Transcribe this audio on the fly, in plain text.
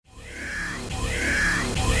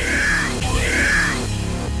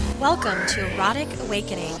Welcome to Erotic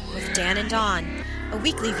Awakening with Dan and Dawn, a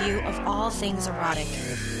weekly view of all things erotic.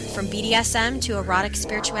 From BDSM to erotic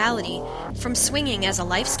spirituality, from swinging as a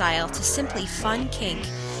lifestyle to simply fun kink,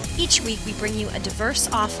 each week we bring you a diverse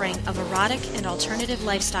offering of erotic and alternative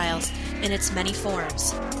lifestyles in its many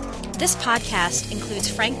forms. This podcast includes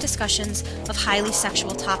frank discussions of highly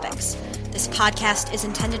sexual topics. This podcast is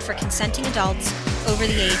intended for consenting adults over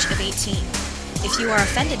the age of 18. If you are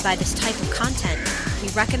offended by this type of content, we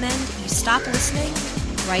recommend you stop listening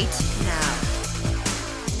right now.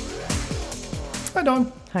 Hi,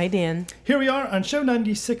 Dawn. Hi, Dan. Here we are on show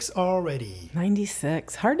 96 already.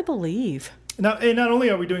 96. Hard to believe. Now, and not only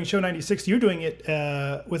are we doing show 96, you're doing it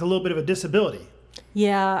with a little bit of a disability.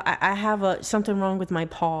 Yeah, I have something wrong with my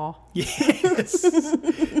paw. Yes.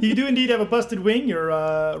 You do indeed have a busted wing. Your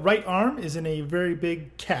right arm is in a very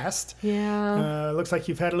big cast. Yeah. Looks like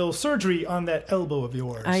you've had a little surgery on that elbow of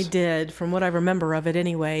yours. I did, from what I remember of it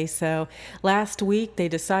anyway. So last week they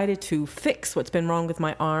decided to fix what's been wrong with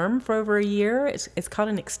my arm for over a year. It's called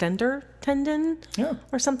an extender tendon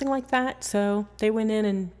or something like that. So they went in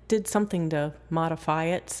and did something to modify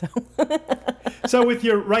it. So with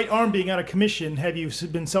your right arm being out of commission, have you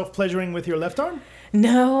been self-pleasuring with your left arm?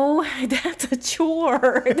 No, that's a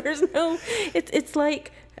chore. There's no, it's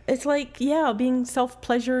like, being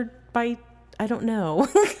self-pleasured by, I don't know.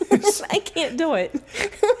 I can't do it.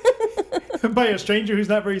 By a stranger who's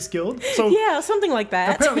not very skilled? So yeah, something like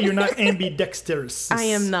that. Apparently you're not ambidextrous. I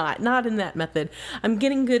am not in that method. I'm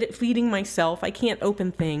getting good at feeding myself. I can't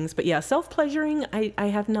open things, but yeah, self-pleasuring, I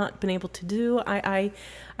have not been able to do. I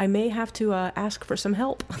may have to ask for some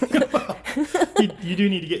help. You do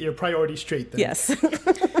need to get your priorities straight then. Yes.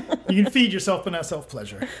 You can feed yourself, but not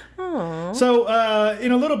self-pleasure. Aww. So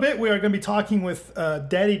in a little bit, we are going to be talking with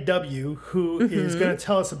Daddy W, who is going to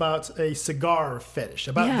tell us about a cigar fetish,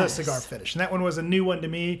 the cigar fetish. And that one was a new one to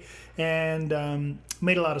me and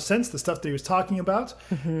made a lot of sense, the stuff that he was talking about.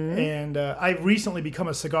 And I've recently become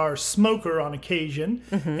a cigar smoker on occasion.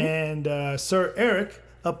 And Sir Eric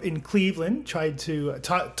up in Cleveland tried to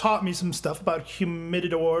taught me some stuff about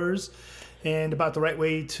humidors and about the right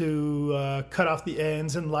way to cut off the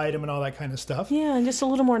ends and light them and all that kind of stuff. Yeah, and just a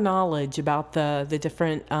little more knowledge about the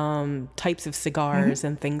different types of cigars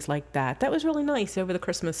and things like that. That was really nice over the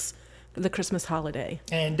Christmas holiday.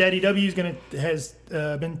 And Daddy W has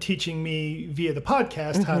been teaching me via the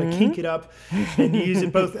podcast how to kink it up and use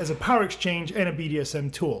it both as a power exchange and a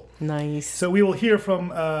BDSM tool. Nice. So we will hear from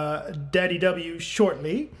Daddy W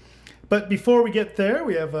shortly. But before we get there,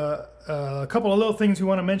 we have a couple of little things we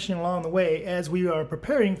want to mention along the way as we are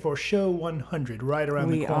preparing for show 100 right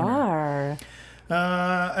around the corner. We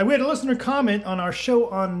are. We had a listener comment on our show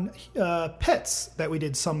on pets that we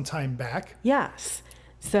did some time back. Yes.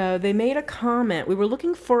 So they made a comment. We were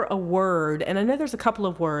looking for a word, and I know there's a couple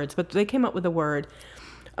of words, but they came up with a word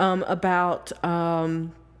about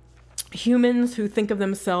humans who think of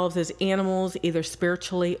themselves as animals, either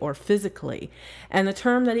spiritually or physically. And the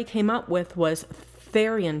term that he came up with was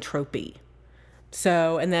therianthropy.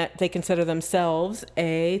 So, and that they consider themselves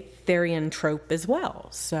a therianthrope as well.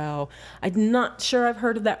 So I'm not sure I've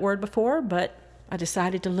heard of that word before, but I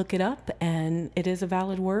decided to look it up, and it is a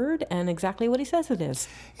valid word and exactly what he says it is.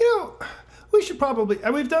 You know, we should probably,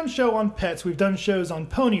 we've done show on pets, we've done shows on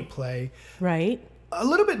pony play. Right. A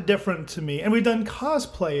little bit different to me, and we've done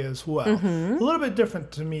cosplay as well. A little bit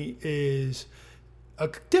different to me is a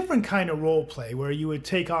different kind of role play where you would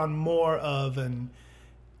take on more of an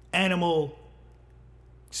animal,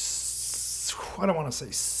 I don't want to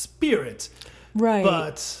say spirit, right?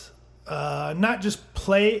 But not just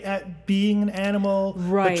play at being an animal,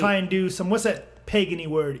 right? But try and do some, what's that pagan-y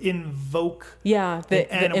word? Invoke. Yeah, the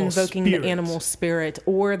invoking spirit. the animal spirit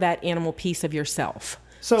or that animal piece of yourself.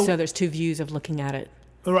 So there's two views of looking at it.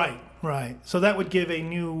 Right. So that would give a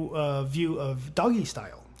new view of doggy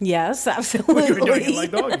style. Yes, absolutely. You're doing it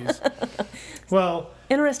like doggies. Well,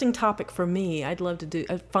 interesting topic for me. I'd love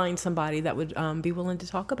to find somebody that would be willing to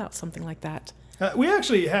talk about something like that. We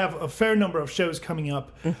actually have a fair number of shows coming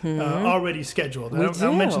up already scheduled.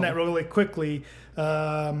 I'll mention that really quickly.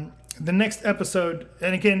 The next episode,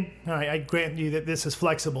 and again, all right, I grant you that this is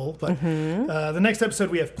flexible, but the next episode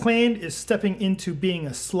we have planned is stepping into being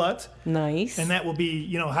a slut. Nice. And that will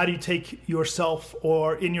be, how do you take yourself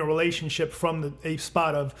or in your relationship from a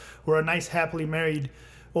spot of we're a nice, happily married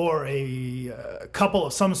or a couple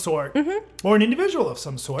of some sort or an individual of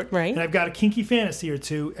some sort. Right. And I've got a kinky fantasy or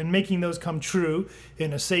two and making those come true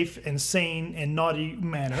in a safe and sane and naughty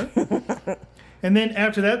manner. And then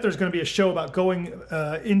after that, there's going to be a show about going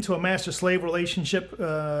into a master-slave relationship.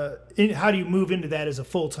 How do you move into that as a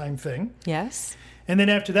full-time thing? Yes. And then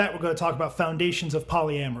after that, we're going to talk about foundations of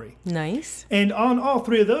polyamory. Nice. And on all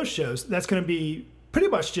three of those shows, that's going to be pretty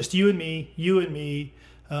much just you and me.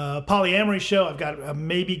 Polyamory show, I've got a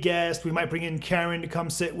maybe guest. We might bring in Karen to come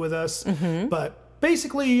sit with us. Mm-hmm. But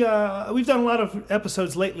basically, we've done a lot of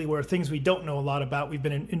episodes lately where things we don't know a lot about, we've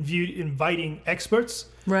been inviting experts.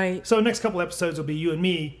 Right. So next couple episodes will be you and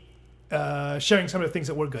me sharing some of the things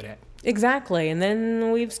that we're good at. Exactly. And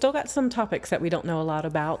then we've still got some topics that we don't know a lot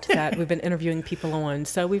about that we've been interviewing people on.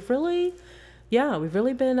 So we've really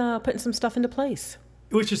been putting some stuff into place.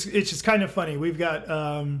 It's just kind of funny. We've got,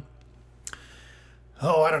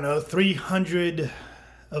 300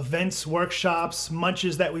 events, workshops,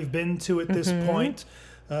 munches that we've been to at this point,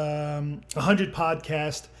 100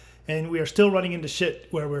 podcasts, and we are still running into shit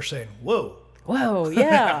where we're saying, whoa,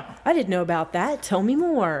 yeah, I didn't know about that. Tell me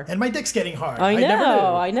more. And my dick's getting hard.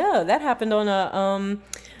 I know. That happened on an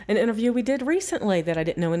interview we did recently that I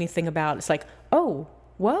didn't know anything about. It's like, oh,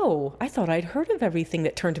 whoa, I thought I'd heard of everything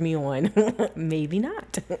that turned me on. Maybe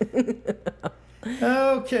not.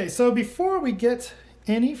 Okay, so before we get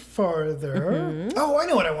any farther, I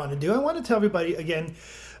know what I want to do. I want to tell everybody again.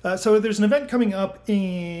 So there's an event coming up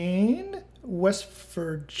in West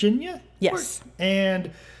Virginia. Yes.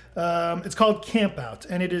 And it's called Camp Out,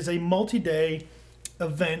 and it is a multi-day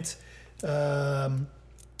event.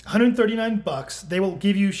 $139. They will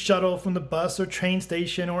give you shuttle from the bus or train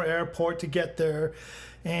station or airport to get there,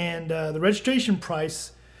 and the registration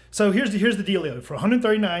price. So here's the dealio. For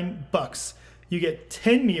 $139, you get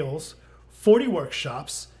 10 meals, 40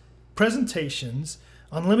 workshops, presentations,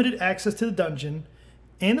 unlimited access to the dungeon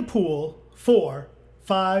and the pool for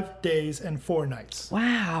 5 days and 4 nights.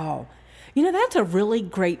 Wow. That's a really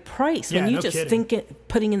great price when you just think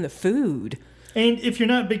putting in the food. And if you're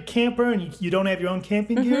not a big camper and you don't have your own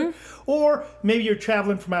camping gear, or maybe you're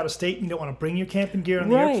traveling from out of state and you don't want to bring your camping gear on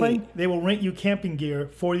the airplane, they will rent you camping gear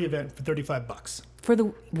for the event for $35.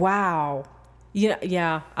 Wow.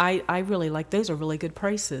 Yeah. I really like those. Are really good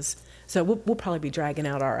prices. So we'll probably be dragging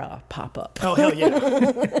out our pop-up. Oh, hell yeah.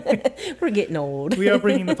 We're getting old. We are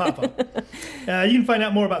bringing the pop-up. You can find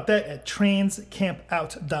out more about that at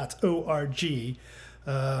transcampout.org.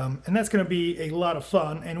 And that's going to be a lot of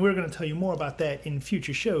fun, and we're going to tell you more about that in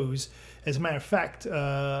future shows. As a matter of fact,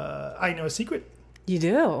 I know a secret. You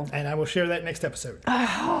do? And I will share that next episode.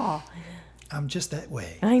 Oh. I'm just that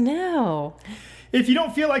way. I know. If you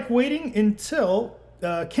don't feel like waiting until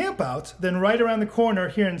Camp Out, then right around the corner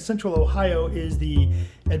here in Central Ohio is the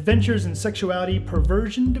Adventures in Sexuality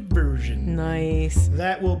Perversion Diversion. Nice.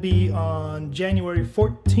 That will be on January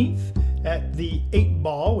 14th at the 8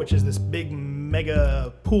 Ball, which is this big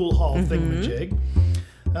mega pool hall thingamajig.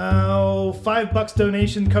 $5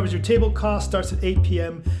 donation covers your table cost, starts at 8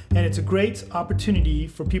 p.m. and it's a great opportunity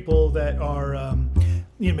for people that are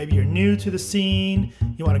maybe you're new to the scene,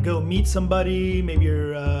 you want to go meet somebody, maybe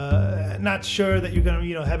you're not sure that you're going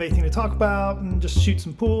to have anything to talk about and just shoot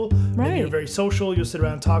some pool. Right. Maybe you're very social, you'll sit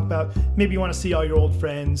around and talk about, maybe you want to see all your old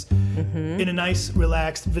friends in a nice,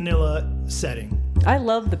 relaxed, vanilla setting. I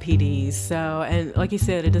love the PDs, and like you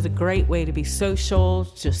said, it is a great way to be social,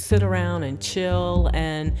 just sit around and chill,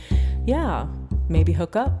 and maybe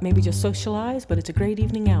hook up, maybe just socialize, but it's a great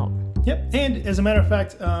evening out. Yep, and as a matter of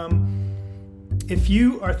fact, if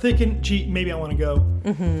you are thinking, gee, maybe I want to go,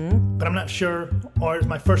 but I'm not sure, or it's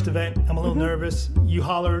my first event, I'm a little nervous, you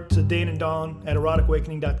holler to Dan and Dawn at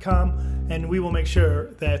eroticawakening.com, and we will make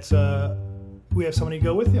sure that we have somebody to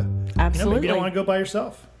go with you. Absolutely. Maybe you don't want to go by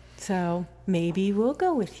yourself. So maybe we'll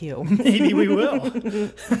go with you. Maybe we will.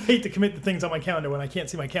 I hate to commit to things on my calendar when I can't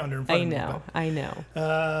see my calendar in front of me. I know.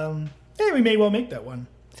 We may well make that one.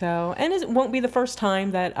 So, and it won't be the first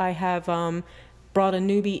time that I have brought a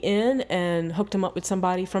newbie in and hooked him up with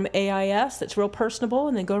somebody from AIS that's real personable,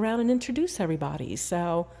 and then go around and introduce everybody.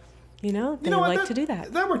 So, they like to do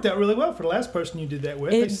that. That worked out really well for the last person you did that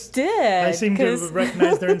with. It did. I seem to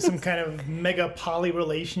recognize they're in some kind of mega poly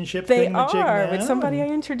relationship thing. They are, with somebody I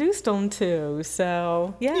introduced them to.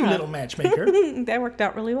 So, yeah. You little matchmaker. That worked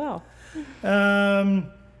out really well.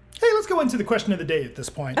 Hey, let's go into the question of the day at this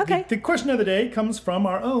point. Okay. The question of the day comes from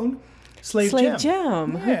our own Slave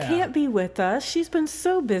Gem, who can't be with us. She's been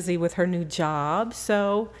so busy with her new job,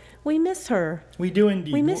 so we miss her. We do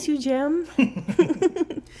indeed. We miss you, Gem.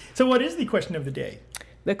 So what is the question of the day?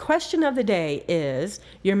 The question of the day is,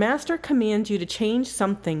 your master commands you to change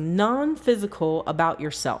something non-physical about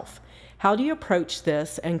yourself. How do you approach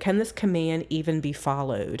this, and can this command even be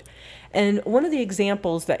followed? And one of the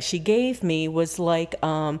examples that she gave me was like,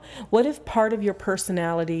 what if part of your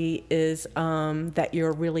personality is that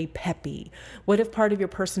you're really peppy? What if part of your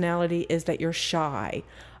personality is that you're shy?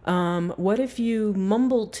 What if you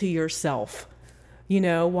mumble to yourself,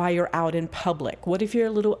 while you're out in public? What if you're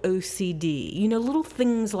a little OCD? Little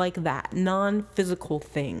things like that, non-physical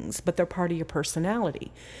things, but they're part of your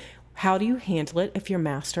personality. How do you handle it if your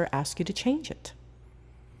master asks you to change it?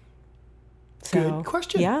 Good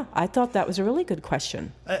question. Yeah, I thought that was a really good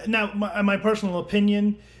question. Now, my personal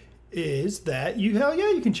opinion is that you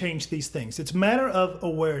can change these things. It's a matter of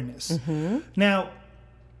awareness. Mm-hmm. Now,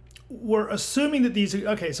 we're assuming that these are,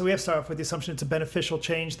 okay, so we have to start off with the assumption it's a beneficial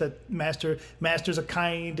change, that Master's a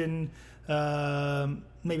kind and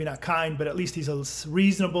maybe not kind, but at least he's a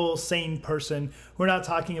reasonable, sane person. We're not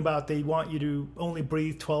talking about they want you to only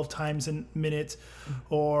breathe 12 times a minute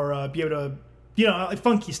or be able to,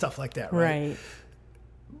 funky stuff like that, right?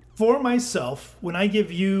 For myself, when I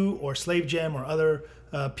give you or Slave Gem or other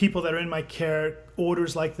people that are in my care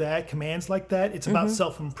orders like that, commands like that, it's about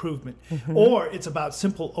self-improvement, or it's about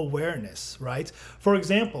simple awareness, right? For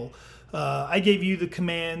example, I gave you the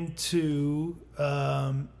command to,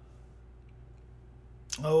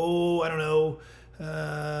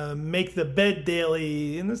 make the bed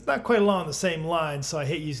daily, and it's not quite along the same line, so I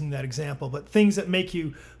hate using that example, but things that make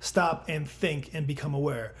you stop and think and become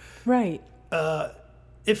aware. Right.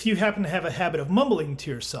 If you happen to have a habit of mumbling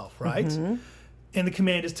to yourself, right? And the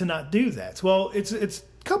command is to not do that. Well, it's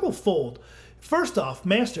couple-fold. First off,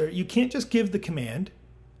 Master, you can't just give the command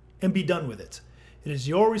and be done with it. It is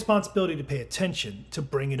your responsibility to pay attention, to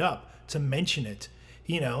bring it up, to mention it,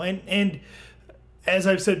 and as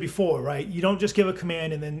I've said before, right, you don't just give a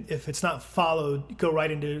command and then if it's not followed, go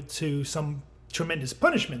right into some tremendous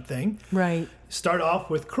punishment thing. Right. Start off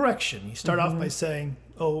with correction. You start off by saying,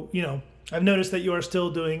 I've noticed that you are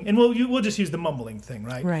still doing, and we'll just use the mumbling thing,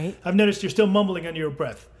 right? Right. I've noticed you're still mumbling under your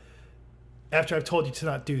breath after I've told you to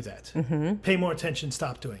not do that. Pay more attention,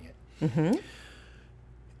 stop doing it.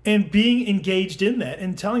 And being engaged in that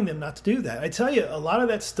and telling them not to do that. I tell you, a lot of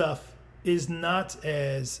that stuff is not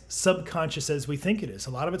as subconscious as we think it is.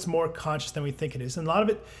 A lot of it's more conscious than we think it is. And a lot of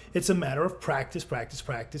it, it's a matter of practice,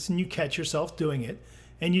 and you catch yourself doing it,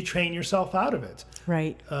 and you train yourself out of it.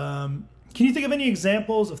 Right. Can you think of any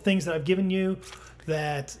examples of things that I've given you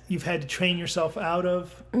that you've had to train yourself out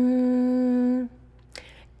of?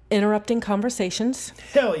 Interrupting conversations.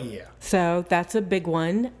 Hell yeah. So that's a big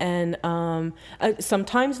one. And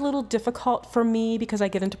sometimes a little difficult for me because I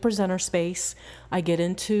get into presenter space. I get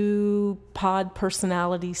into pod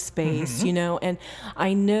personality space, and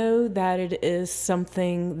I know that it is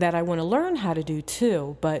something that I want to learn how to do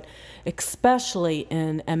too, but especially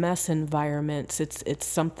in MS environments, it's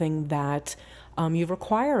something that you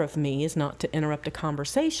require of me is not to interrupt a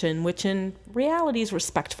conversation, which in reality is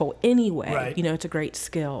respectful anyway. Right. It's a great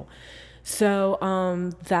skill. So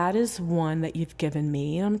that is one that you've given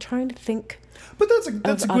me. I'm trying to think. But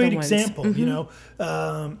that's a great example.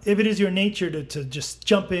 If it is your nature to just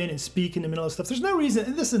jump in and speak in the middle of stuff, there's no reason,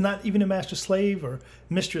 and this is not even a master slave or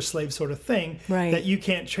mistress slave sort of thing, that you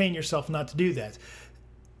can't train yourself not to do that.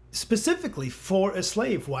 Specifically for a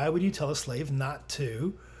slave, why would you tell a slave not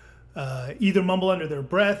to either mumble under their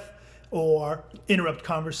breath or interrupt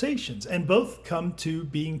conversations? And both come to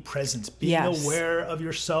being present, being aware of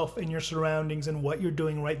yourself and your surroundings and what you're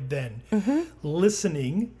doing right then.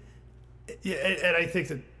 Listening, and I think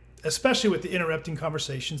that especially with the interrupting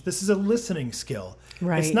conversations, this is a listening skill.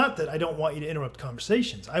 Right. It's not that I don't want you to interrupt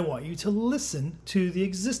conversations. I want you to listen to the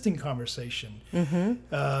existing conversation.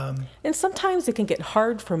 And sometimes it can get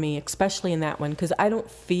hard for me, especially in that one, because I don't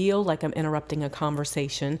feel like I'm interrupting a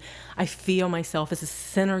conversation. I feel myself as a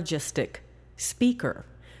synergistic speaker.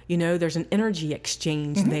 There's an energy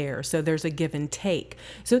exchange there, so there's a give and take.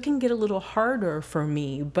 So it can get a little harder for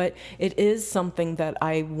me, but it is something that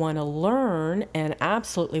I want to learn and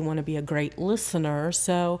absolutely want to be a great listener.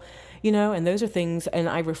 So, and those are things, and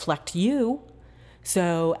I reflect you.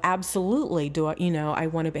 So absolutely, I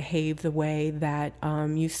want to behave the way that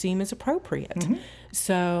you seem is appropriate.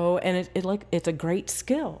 So, and it's a great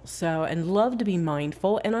skill. So, and love to be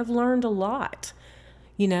mindful, and I've learned a lot.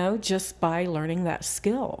 Just by learning that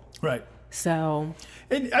skill. Right. So.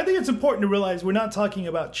 And I think it's important to realize we're not talking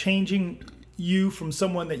about changing you from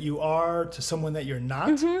someone that you are to someone that you're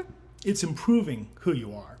not. It's improving who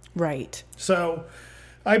you are. Right. So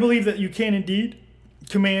I believe that you can indeed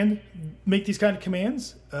make these kind of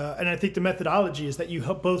commands. And I think the methodology is that you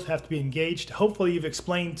both have to be engaged. Hopefully you've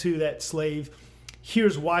explained to that slave,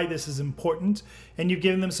 here's why this is important. And you've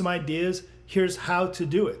given them some ideas. Here's how to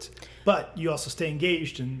do it. But you also stay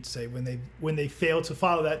engaged and say when they fail to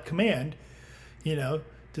follow that command, to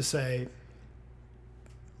say,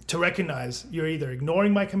 to recognize you're either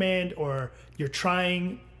ignoring my command or you're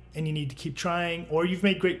trying and you need to keep trying, or you've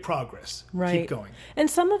made great progress. Right. Keep going. And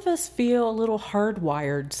some of us feel a little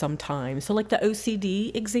hardwired sometimes. So like the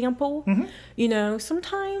OCD example,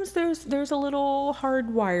 sometimes there's a little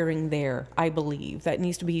hardwiring there, I believe, that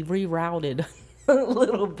needs to be rerouted a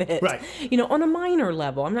little bit. Right. On a minor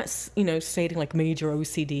level. I'm not, stating like major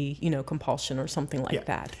OCD, compulsion or something like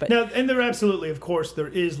that. But now, and there absolutely, of course, there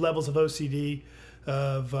is levels of OCD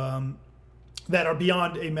of that are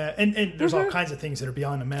beyond and there's all kinds of things that are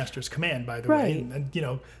beyond a master's command, by the way. And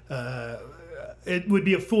it would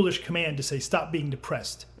be a foolish command to say stop being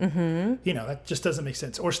depressed. That just doesn't make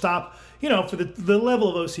sense. Or stop, for the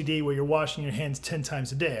level of OCD where you're washing your hands 10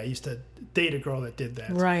 times a day. I used to date a girl that did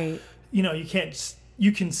that. Right.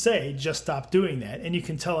 You can say just stop doing that, and you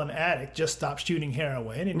can tell an addict just stop shooting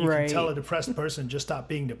heroin, and you can tell a depressed person just stop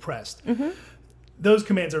being depressed. Those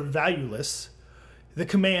commands are valueless. The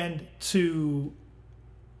command to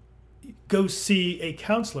go see a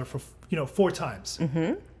counselor for 4 times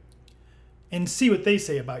and see what they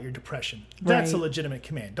say about your depression. That's a legitimate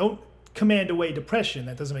command. Don't command away depression.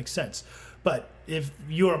 That doesn't make sense. But if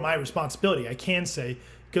you are my responsibility, I can say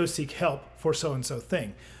go seek help for so-and-so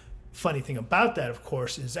thing. Funny thing about that, of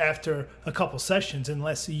course, is after a couple sessions,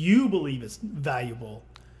 unless you believe it's valuable,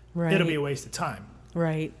 it'll be a waste of time.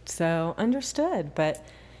 Right. So understood. But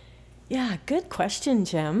yeah, good question,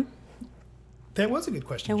 Jim. That was a good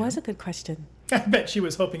question. It was a good question. I bet she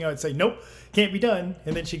was hoping I would say, nope, can't be done.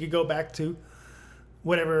 And then she could go back to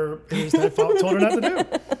whatever it is that I told her not to do.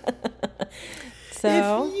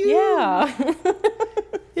 So,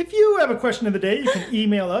 If you have a question of the day, you can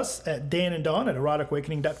email us at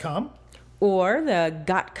dananddawn@eroticawakening.com. Or the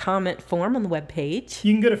Got Comment form on the webpage.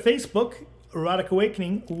 You can go to Facebook, Erotic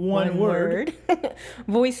Awakening, one word.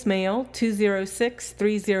 Voicemail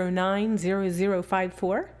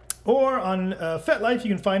 206-309-0054. Or on FetLife, you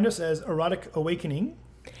can find us as Erotic Awakening.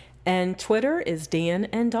 And Twitter is Dan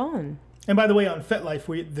and Dawn. And by the way, on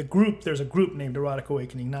FetLife, there's a group named Erotic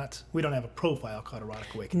Awakening. We don't have a profile called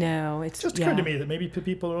Erotic Awakening. No, it's just occurred to me that maybe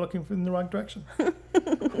people are looking in the wrong direction.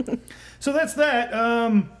 So that's that.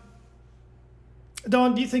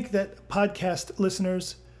 Dawn, do you think that podcast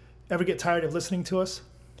listeners ever get tired of listening to us?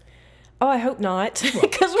 Oh, I hope not,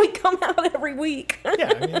 because we come out every week.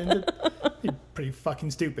 Yeah, I mean, it'd be pretty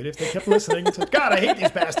fucking stupid if they kept listening. It's like, God, I hate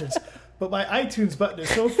these bastards. But my iTunes button is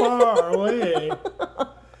so far away.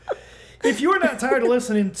 If you're not tired of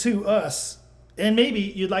listening to us, and maybe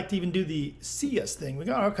you'd like to even do the see us thing, we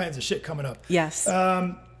got all kinds of shit coming up. Yes.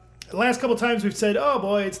 The last couple times we've said, oh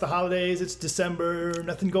boy, it's the holidays, it's December,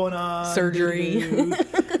 nothing going on. Surgery.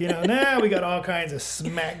 Now we got all kinds of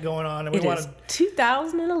smack going on. And we want to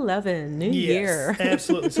 2011, new year.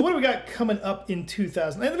 Absolutely. So what do we got coming up in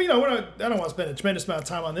 2000? And I don't want to spend a tremendous amount of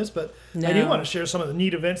time on this, but I do want to share some of the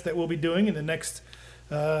neat events that we'll be doing in the next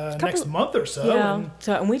month or so. Yeah.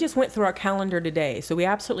 And we just went through our calendar today, so we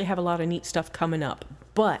absolutely have a lot of neat stuff coming up.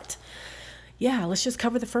 But yeah, let's just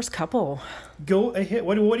cover the first couple. Go ahead.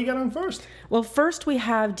 What do you got on first? Well, first we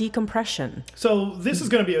have decompression. So this is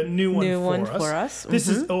going to be a new one for us. This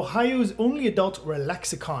is Ohio's only adult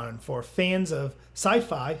relaxicon for fans of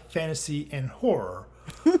sci-fi, fantasy, and horror.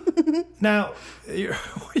 Now,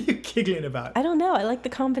 what are you giggling about? I don't know. I like the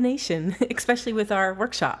combination, especially with our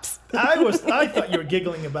workshops. I thought you were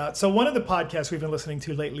giggling about. So one of the podcasts we've been listening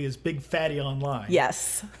to lately is Big Fatty Online.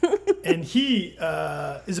 Yes. And he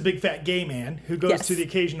is a big fat gay man who goes to the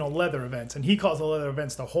occasional leather events, and he calls the leather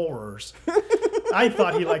events the horrors. I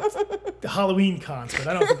thought he liked the Halloween cons, but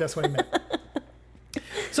I don't think that's what he meant.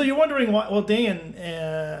 So you're wondering why? Well, Dan,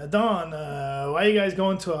 Dawn, why are you guys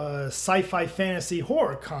going to a sci-fi fantasy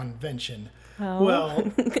horror convention? Well,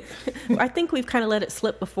 I think we've kind of let it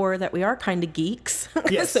slip before that we are kind of geeks.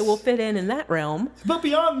 Yes. So we'll fit in that realm. But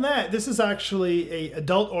beyond that, this is actually a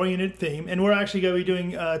adult-oriented theme, and we're actually going to be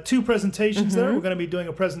doing 2 presentations there. We're going to be doing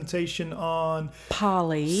a presentation on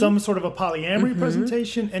some sort of a polyamory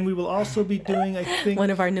presentation, and we will also be doing, I think,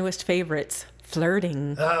 one of our newest favorites,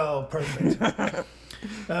 flirting. Oh, perfect.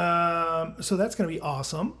 So that's going to be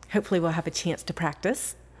awesome. Hopefully we'll have a chance to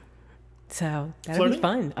practice. So that'll be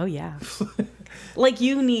fun. Oh, yeah. Like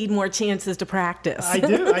you need more chances to practice. I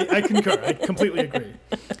do. I concur. I completely agree.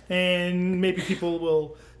 And maybe people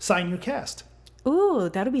will sign your cast. Ooh,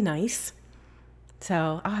 that'll be nice.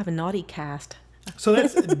 So I'll have a naughty cast. So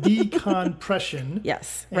that's Decompression.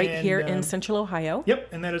 Yes, right here in Central Ohio. Yep,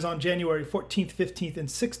 and that is on January 14th, 15th, and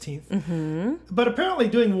 16th. Mm-hmm. But apparently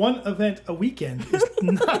doing one event a weekend is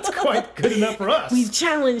not quite good enough for us. We've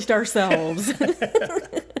challenged ourselves.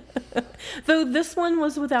 Though this one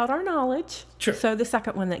was without our knowledge. Sure. So the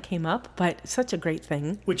second one that came up, but such a great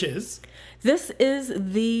thing. Which is? This is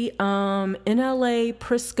the NLA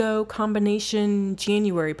Prisco Combination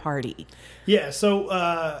January Party. Yeah,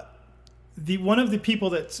 so one of the people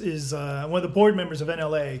that is one of the board members of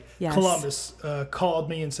NLA, yes. Columbus, called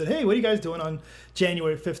me and said, hey, what are you guys doing on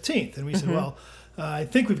January 15th? And we said, well, I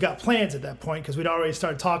think we've got plans at that point because we'd already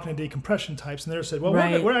started talking to decompression types. And they said, well,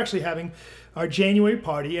 right. we're actually having our January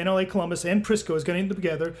party. NLA Columbus and Prisco is getting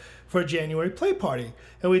together for a January play party.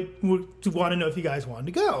 And we want to know if you guys wanted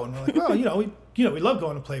to go. And we're like, well, we love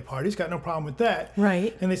going to play parties. Got no problem with that.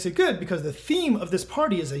 Right. And they said, good, because the theme of this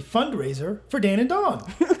party is a fundraiser for Dan and Dawn.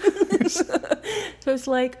 So it's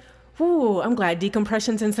like, ooh, I'm glad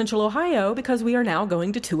Decompression's in Central Ohio because we are now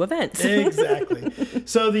going to 2 events. Exactly.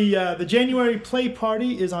 So the January play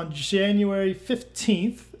party is on January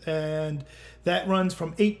 15th, and that runs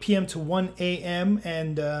from 8 p.m. to 1 a.m.,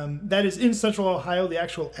 and that is in Central Ohio. The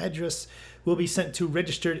actual address will be sent to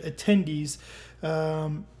registered attendees.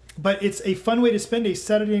 But it's a fun way to spend a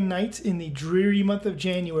Saturday night in the dreary month of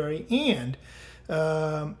January. And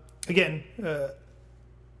again, we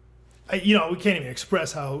can't even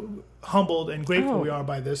express how humbled and grateful we are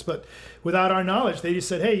by this. But without our knowledge, they just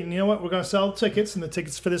said, hey, you know what? We're going to sell tickets, and the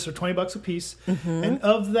tickets for this are $20 a piece. Mm-hmm. And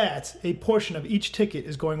of that, a portion of each ticket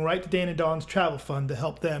is going right to Dan and Dawn's travel fund to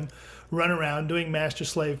help them run around doing master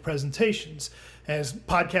slave presentations. As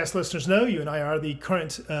podcast listeners know, you and I are the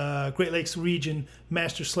current Great Lakes region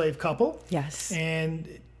master slave couple. Yes.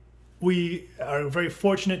 And we are very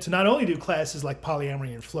fortunate to not only do classes like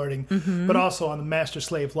polyamory and flirting, but also on the master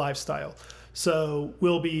slave lifestyle. So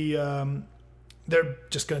we'll be, they're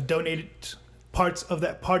just going to donate parts of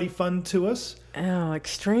that party fund to us. Oh,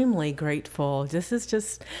 extremely grateful. This is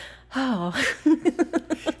just, And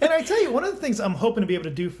I tell you, one of the things I'm hoping to be able to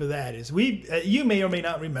do for that is you may or may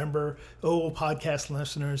not remember, podcast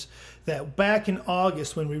listeners, that back in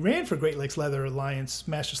August when we ran for Great Lakes Leather Alliance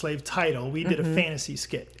Master Slave title, we did a fantasy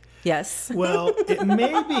skit. Yes. Well, it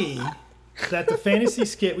may be that the fantasy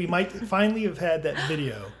skit, we might finally have had that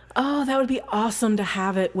video. Oh, that would be awesome to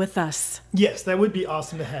have it with us. Yes, that would be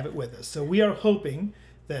awesome to have it with us. So we are hoping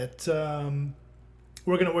that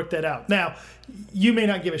we're going to work that out. Now, you may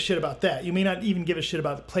not give a shit about that. You may not even give a shit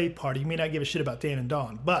about the play party. You may not give a shit about Dan and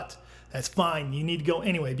Dawn. But that's fine. You need to go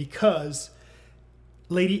anyway because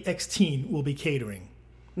Lady X-Teen will be catering.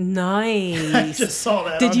 Nice. I just saw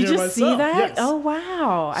that. Did you just see that? Yes. Oh,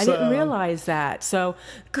 wow. I didn't realize that. So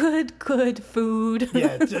good food.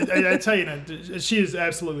 Yeah, I tell you, she is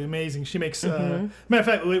absolutely amazing. She makes, matter of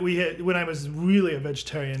fact, we had, when I was really a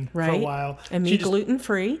vegetarian for a while. And me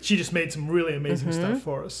gluten-free. She just made some really amazing stuff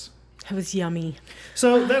for us. It was yummy.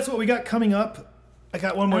 So that's what we got coming up. I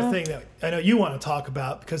got one more thing that I know you want to talk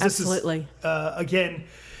about because this is, again...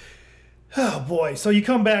 Oh boy! So you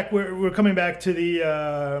come back. We're coming back to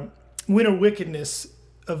the Winter Wickedness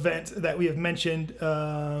event that we have mentioned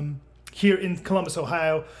here in Columbus,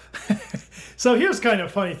 Ohio. So here's kind of a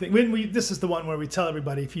funny thing. This is the one where we tell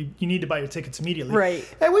everybody if you need to buy your tickets immediately. Right.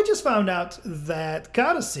 And we just found out that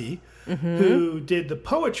Goddessy, who did the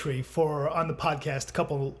poetry on the podcast a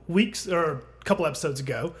couple weeks or a couple episodes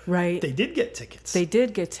ago, right? They did get tickets. They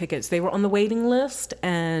did get tickets. They were on the waiting list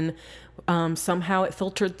and. Somehow it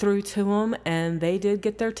filtered through to them, and they did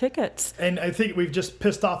get their tickets. And I think we've just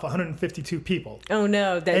pissed off 152 people. Oh,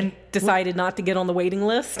 no. They decided not to get on the waiting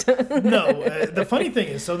list? No. The funny thing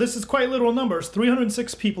is, so this is quite literal numbers.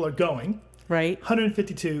 306 people are going. Right.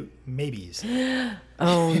 152 maybes.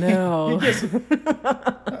 Oh, no.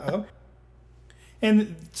 Uh-oh.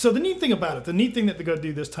 And so the neat thing about it, the neat thing that they're going to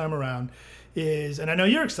do this time around is, and I know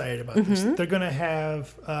you're excited about this, they're going to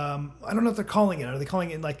have, I don't know what they're calling it. Are they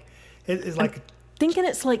calling it like... It's like I'm thinking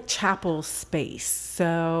it's like chapel space,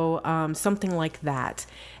 so something like that,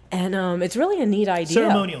 and it's really a neat idea.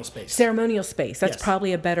 Ceremonial space. That's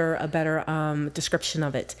probably a better description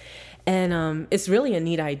of it, and it's really a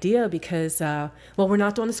neat idea because we're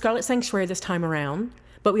not doing the Scarlet Sanctuary this time around,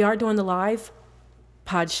 but we are doing the live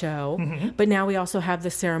pod show, but now we also have the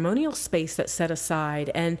ceremonial space that's set aside,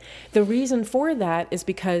 and the reason for that is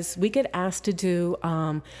because we get asked to do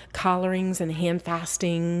collarings and hand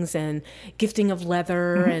fastings and gifting of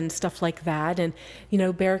leather and stuff like that, and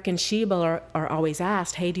Barrick and Sheba are always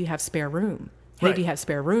asked, hey, do you have spare room? Hey, do you have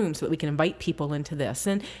spare room so that we can invite people into this?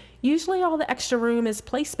 And usually all the extra room is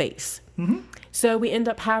play space. So we end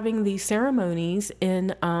up having these ceremonies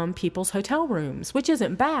in people's hotel rooms, which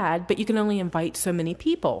isn't bad, but you can only invite so many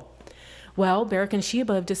people. Well, Barak and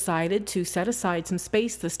Sheba have decided to set aside some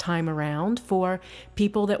space this time around for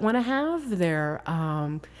people that want to have their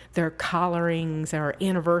collarings or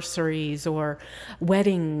anniversaries or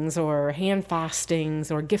weddings or hand fastings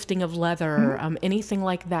or gifting of leather, anything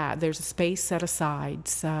like that. There's a space set aside.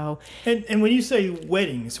 So, and when you say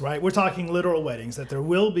weddings, right, we're talking literal weddings, that there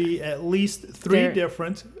will be at least three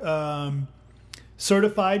different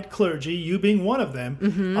certified clergy, you being one of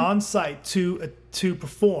them, on site to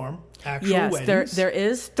perform actual weddings. Yes, there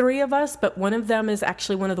is 3 of us, but one of them is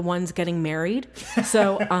actually one of the ones getting married.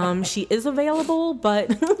 So she is available, but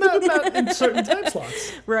not in certain time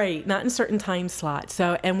slots. Right, not in certain time slots.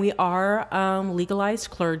 So, and we are legalized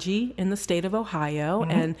clergy in the state of Ohio,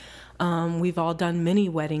 and we've all done many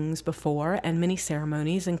weddings before and many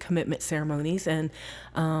ceremonies and commitment ceremonies, and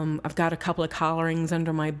I've got a couple of collarings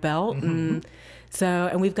under my belt, and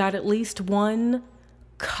we've got at least one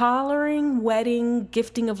collaring, wedding,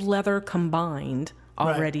 gifting of leather combined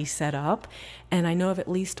already set up, and I know of at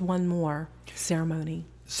least one more ceremony.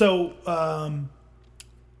 So I'm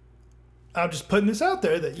just putting this out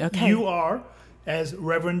there that you are, as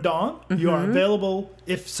Reverend Dawn, you are available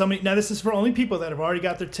if somebody, now this is for only people that have already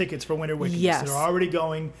got their tickets for Winter Wickedness. Yes. They're already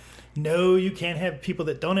going. No, you can't have people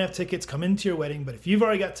that don't have tickets come into your wedding, but if you've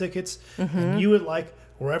already got tickets and you would like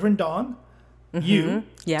Reverend Dawn, to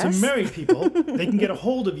marry people, they can get a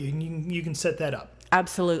hold of you and you can set that up.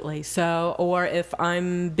 Absolutely. So, or if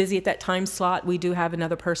I'm busy at that time slot, we do have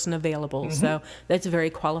another person available. So that's very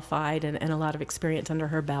qualified and a lot of experience under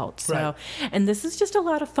her belt. So, and this is just a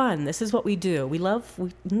lot of fun. This is what we do. We love.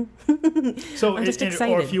 So, I'm just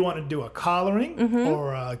excited. Or if you want to do a collaring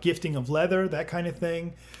or a gifting of leather, that kind of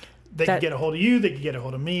thing, they can get a hold of you. They can get a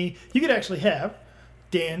hold of me. You could actually have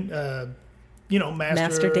Dan.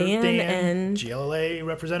 Master Dan and GLA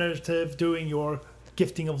representative doing your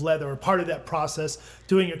gifting of leather or part of that process,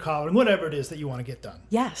 doing your collaring, whatever it is that you want to get done.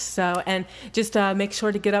 Yes. So, and just make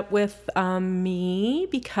sure to get up with me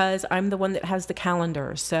because I'm the one that has the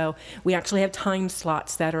calendar. So we actually have time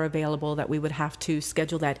slots that are available that we would have to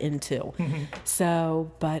schedule that into.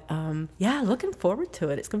 So, but looking forward to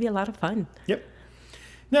it. It's going to be a lot of fun. Yep.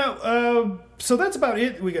 Now, so that's about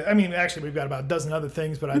it. We've got about a dozen other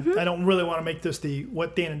things, but I don't really want to make this the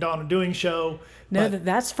What Dan and Dawn Are Doing show. No,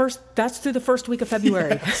 that's through the first week of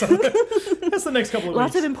February. That's the next couple of weeks.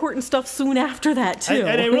 Lots of important stuff soon after that, too.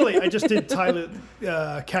 I just did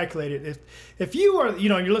calculate it. If you are,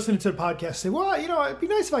 you're listening to the podcast, say, well, it'd be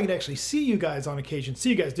nice if I could actually see you guys on occasion, see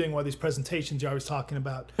you guys doing one of these presentations you're always talking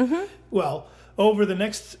about. Well, over the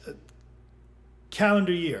next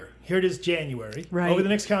calendar year, here it is January. Right. Over the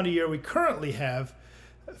next calendar year, we currently have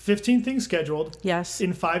 15 things scheduled. Yes.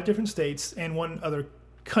 In 5 different states and 1 other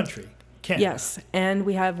country, Canada. Yes, and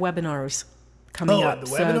we have webinars coming up.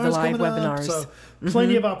 The live webinars. So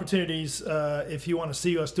plenty of opportunities if you want to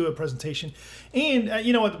see us do a presentation. And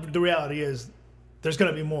you know what the reality is, there's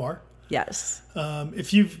going to be more. Yes.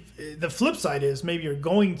 The flip side is maybe you're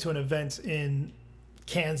going to an event in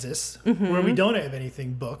Kansas where we don't have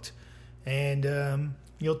anything booked, and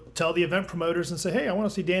you'll tell the event promoters and say, hey, I want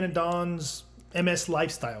to see Dan and Dawn's MS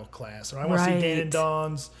Lifestyle class, or I want to see Dan and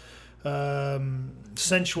Dawn's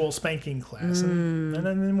sensual spanking class, and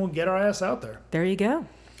then we'll get our ass out there. There you go.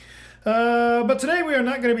 But today we are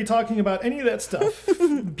not going to be talking about any of that stuff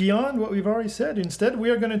beyond what we've already said. Instead,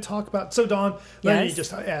 we are going to talk about... So, Dawn, let me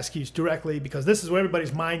just ask you directly, because this is where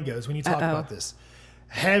everybody's mind goes when you talk about this.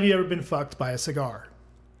 Have you ever been fucked by a cigar?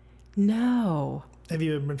 No. Have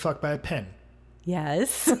you ever been fucked by a pen?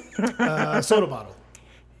 Yes. Soda bottle?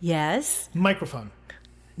 Yes. Microphone?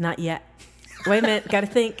 Not yet. Wait a minute. Got to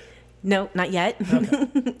think. No, not yet.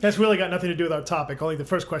 Okay. That's really got nothing to do with our topic. Only the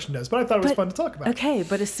first question does. But I thought it was fun to talk about. Okay,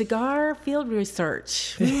 but a cigar field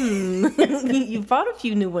research. You've bought a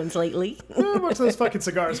few new ones lately. How much do those fucking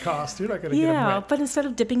cigars cost? You're not going to get them right. Yeah, but instead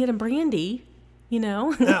of dipping it in brandy,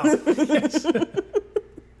 No. Yes.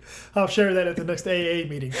 I'll share that at the next AA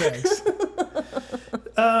meeting. Thanks.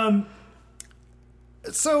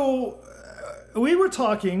 So we were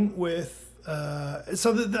talking with...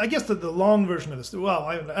 I guess the long version of this. Well,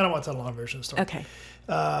 I don't want to tell the long version of the story.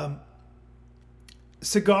 Okay.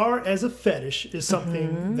 Cigar as a fetish is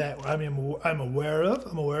something that I'm aware of.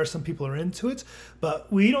 I'm aware some people are into it,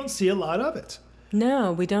 but we don't see a lot of it.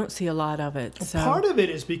 No, we don't see a lot of it. So. Part of it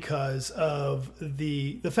is because of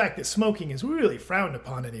the fact that smoking is really frowned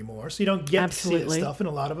upon anymore, so you don't get to see that stuff in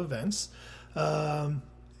a lot of events. A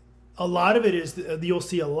lot of it is you'll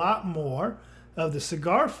see a lot more of the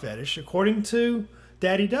cigar fetish, according to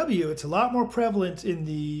Daddy W, it's a lot more prevalent in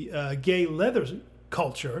the gay leather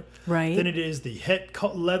culture than it is the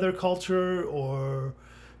leather culture or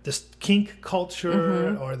the kink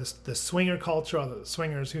culture or the swinger culture. Or the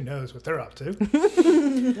swingers, who knows what they're up to.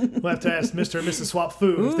 We'll have to ask Mr. and Mrs. Swap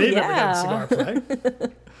Foo if they've ever done cigar play.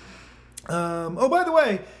 Oh, by the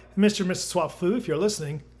way, Mr. and Mrs. Swap Foo, if you're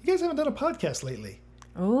listening, you guys haven't done a podcast lately.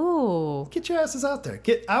 Oh. Get your asses out there.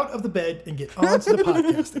 Get out of the bed and get onto the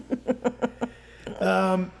podcasting.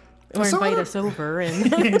 Or invite us over.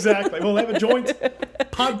 And exactly. We'll have a joint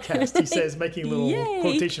podcast, he says, making little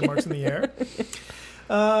quotation marks in the air.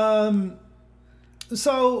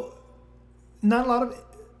 So, not a lot of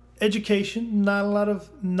education, not a lot of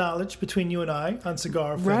knowledge between you and I on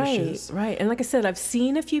cigar fetishes. Right. And like I said, I've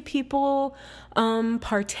seen a few people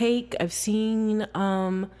partake. I've seen,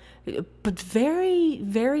 but very,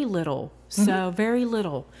 very little. So very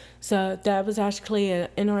little. So that was actually an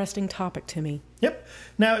interesting topic to me. Yep.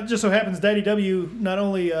 Now, it just so happens Daddy W not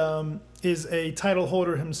only is a title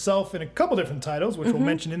holder himself in a couple different titles, which we'll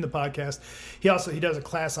mention in the podcast. He does a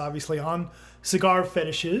class, obviously, on cigar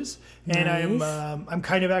fetishes. And I'm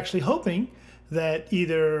kind of actually hoping that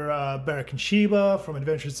either Barak and Sheba from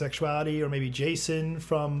Adventurous Sexuality or maybe Jason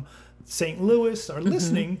from St. Louis are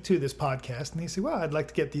listening to this podcast, and they say, well, I'd like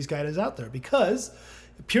to get these guys out there because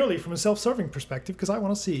purely from a self-serving perspective, because I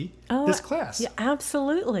want to see this class. Yeah,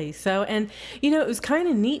 absolutely. So, and it was kind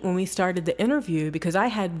of neat when we started the interview because I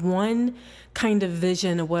had one kind of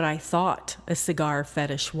vision of what I thought a cigar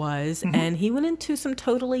fetish was, and he went into some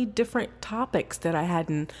totally different topics that I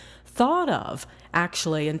hadn't thought of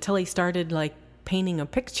actually until he started like painting a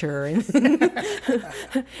picture, and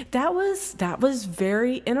that was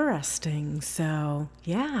very interesting. So,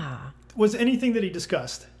 yeah. Was anything that he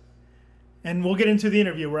discussed? And we'll get into the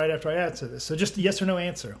interview right after I answer this. So just a yes or no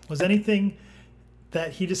answer. Was anything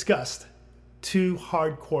that he discussed too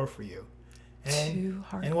hardcore for you? Too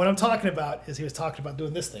hardcore. And what I'm talking about is he was talking about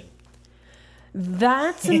doing this thing.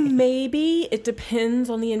 That's a maybe. It depends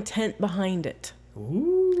on the intent behind it.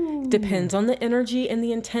 Ooh. Depends on the energy and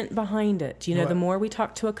the intent behind it. The more we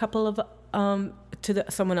talk to a couple of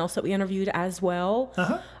someone else that we interviewed as well,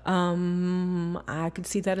 I could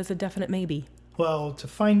see that as a definite maybe. Well, to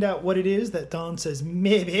find out what it is that Dawn says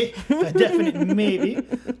maybe, a definite maybe,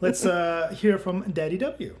 let's hear from Daddy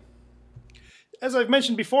W. As I've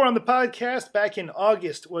mentioned before on the podcast, back in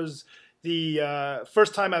August was the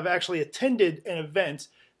first time I've actually attended an event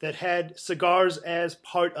that had cigars as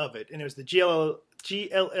part of it. And it was the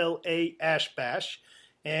GLLA Ash Bash.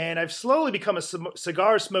 And I've slowly become a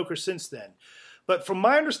cigar smoker since then. But from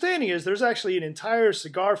my understanding is there's actually an entire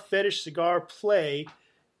cigar fetish, cigar play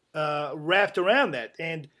wrapped around that.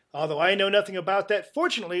 And although I know nothing about that,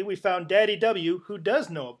 fortunately we found Daddy W who does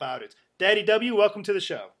know about it. Daddy W, welcome to the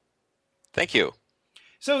show. Thank you.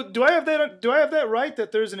 So do I have that right,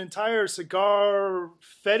 that there's an entire cigar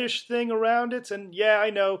fetish thing around it? And yeah, I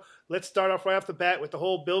know, let's start off right off the bat with the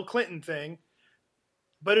whole Bill Clinton thing.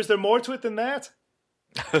 But is there more to it than that?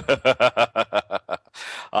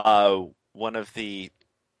 One of the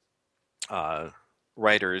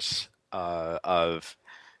writers of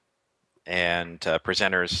and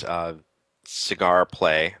presenters cigar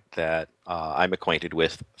play that I'm acquainted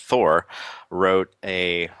with, Thor, wrote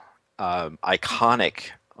a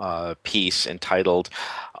iconic piece entitled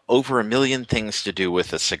 "Over a Million Things to Do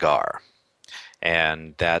with a Cigar,"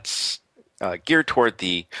 and that's geared toward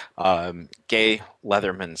the gay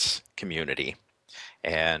Leatherman's community.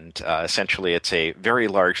 And essentially, it's a very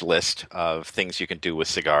large list of things you can do with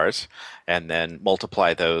cigars, and then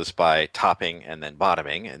multiply those by topping and then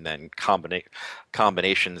bottoming, and then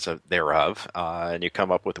combinations thereof, and you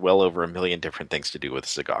come up with well over 1 million different things to do with a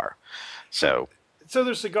cigar. So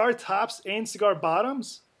there's cigar tops and cigar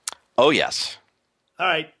bottoms? Oh, yes. All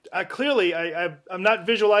right. Clearly, I'm not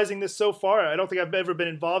visualizing this so far. I don't think I've ever been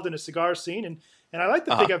involved in a cigar scene, and I like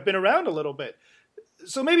to think I've been around a little bit.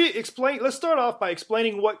 So maybe explain. Let's start off by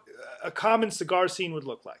explaining what a common cigar scene would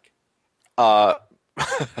look like.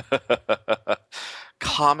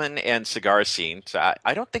 Common and cigar scene. So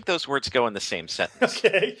I don't think those words go in the same sentence.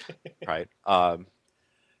 Okay. Right.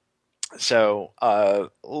 So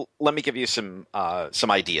let me give you some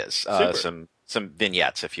ideas, some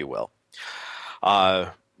vignettes, if you will.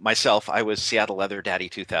 Myself, I was Seattle Leather Daddy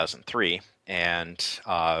 2003, and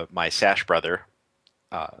my Sash brother,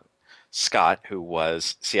 Scott, who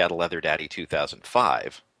was Seattle Leather Daddy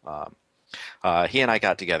 2005, he and I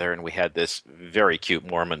got together and we had this very cute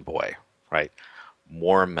Mormon boy, right?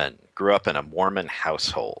 Mormon. Grew up in a Mormon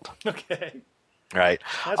household. Okay. Right.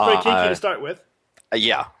 That's pretty kinky to start with.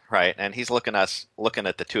 Yeah, right. And he's looking at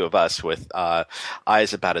the two of us with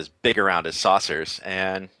eyes about as big around as saucers,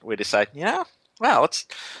 and we decide, yeah, well,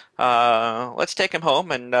 let's take him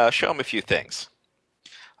home and show him a few things.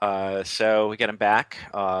 So we get him back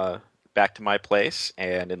to my place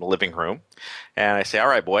and in the living room, and I say, "All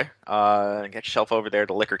right, boy, get yourself over there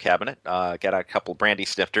to the liquor cabinet. Get out a couple brandy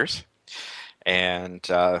snifters, and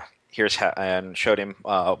here's how." And showed him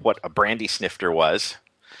what a brandy snifter was.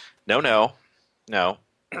 No, no,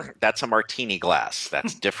 that's a martini glass.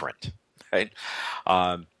 That's different, right?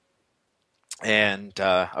 Um, and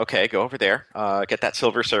okay, go over there, get that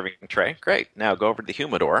silver serving tray. Great. Now go over to the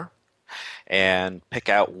humidor and pick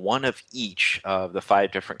out one of each of the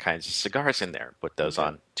 5 different kinds of cigars in there. Put those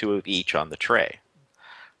on, 2 of each on the tray.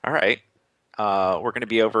 All right. We're going to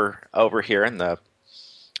be over here in the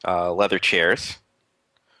leather chairs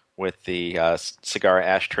with the cigar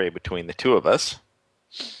ashtray between the two of us.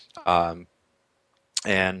 So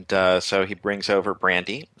he brings over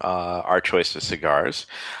brandy, our choice of cigars.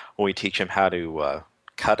 We teach him how to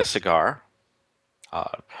cut a cigar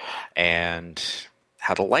and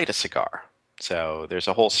how to light a cigar. So there's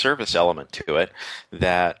a whole service element to it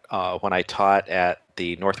that when I taught at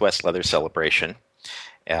the Northwest Leather Celebration,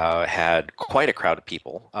 had quite a crowd of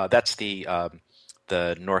people. That's the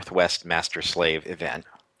Northwest Master Slave event.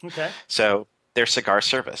 Okay. So there's cigar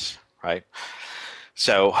service, right?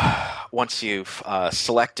 So once you've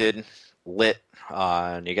selected, lit,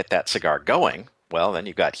 and you get that cigar going, well, then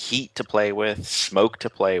you've got heat to play with, smoke to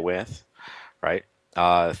play with, right?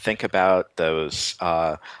 Think about those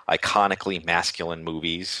iconically masculine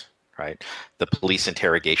movies, right? The police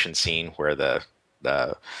interrogation scene where the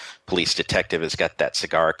police detective has got that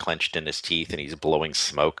cigar clenched in his teeth and he's blowing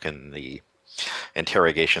smoke in the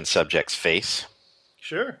interrogation subject's face.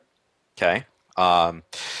 Sure. Okay.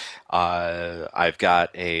 I've got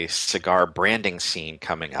a cigar branding scene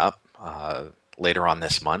coming up later on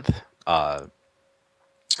this month.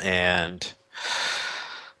 And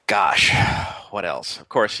gosh, what else? Of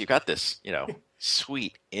course, you got this,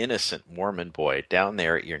 sweet, innocent Mormon boy down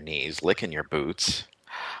there at your knees, licking your boots,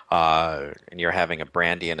 and you're having a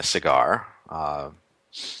brandy and a cigar,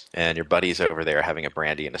 and your buddy's over there having a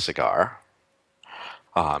brandy and a cigar.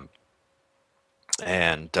 The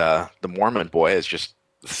Mormon boy is just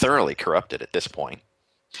thoroughly corrupted at this point.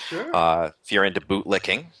 Sure. If you're into boot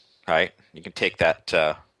licking, right, you can take that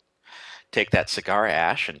cigar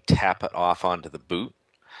ash and tap it off onto the boot,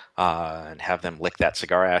 and have them lick that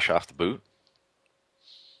cigar ash off the boot.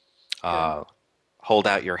 Hold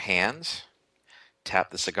out your hands,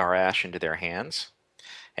 tap the cigar ash into their hands,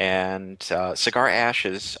 and cigar ash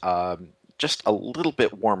is just a little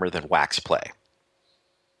bit warmer than wax play.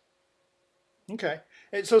 Okay.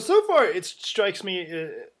 And so far it strikes me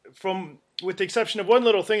with the exception of one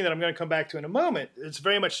little thing that I'm going to come back to in a moment, it's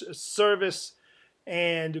very much service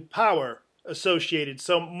and power associated,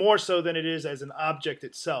 so more so than it is as an object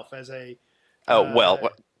itself, as a...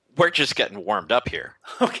 we're just getting warmed up here.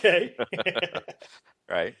 Okay.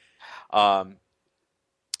 Right.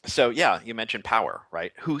 So yeah, you mentioned power,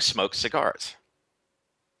 right? Who smokes cigars?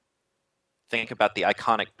 Think about the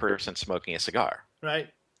iconic person smoking a cigar. Right.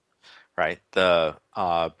 Right. The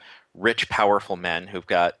rich, powerful men who've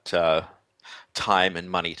got time and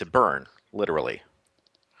money to burn, literally.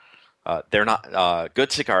 They're not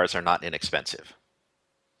good cigars are not inexpensive.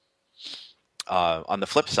 On the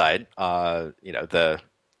flip side,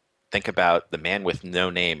 think about the man with no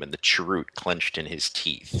name and the cheroot clenched in his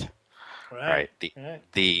teeth. Right.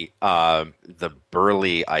 The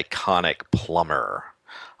burly, iconic plumber,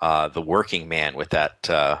 the working man with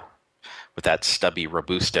that stubby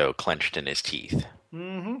Robusto clenched in his teeth.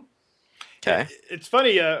 Mm-hmm. Okay. It's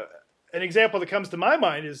funny. An example that comes to my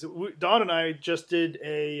mind is Dawn and I just did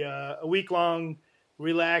a week-long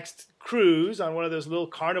relaxed cruise on one of those little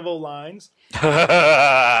carnival lines.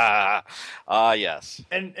 Yes.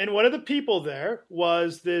 And one of the people there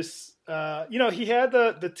was this, he had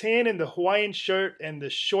the tan and the Hawaiian shirt and the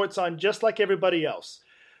shorts on just like everybody else.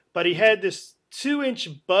 But he had this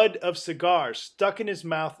 2-inch bud of cigar stuck in his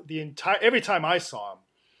mouth every time I saw him.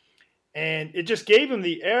 And it just gave him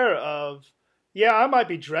the air of, yeah, I might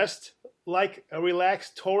be dressed like a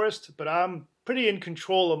relaxed tourist, but I'm pretty in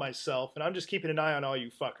control of myself, and I'm just keeping an eye on all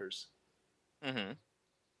you fuckers. Mm-hmm.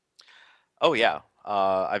 Oh, yeah.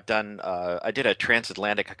 I did a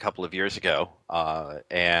transatlantic a couple of years ago,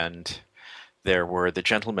 and there were the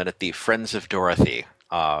gentlemen at the Friends of Dorothy,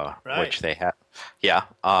 right. Which they had. Yeah.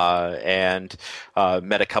 And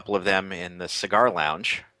met a couple of them in the cigar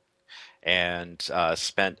lounge and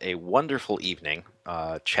spent a wonderful evening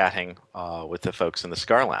chatting with the folks in the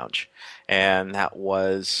cigar lounge. And that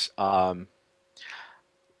was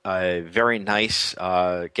a very nice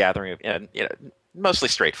gathering of, mostly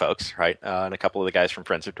straight folks, right? And a couple of the guys from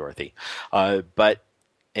Friends of Dorothy, but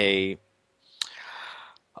a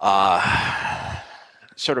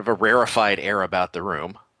sort of a rarefied air about the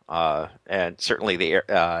room, and certainly the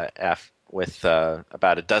air with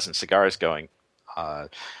about a dozen cigars going.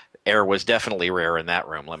 Air was definitely rare in that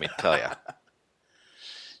room, let me tell you.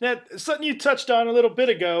 Now, something you touched on a little bit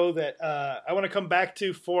ago that I want to come back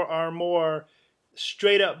to for our more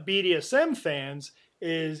straight-up BDSM fans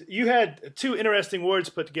is you had two interesting words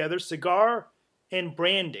put together, cigar and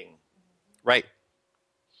branding. Right.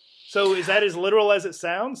 So is that as literal as it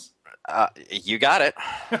sounds? You got it.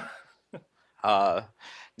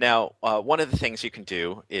 Now, one of the things you can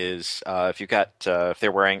do is if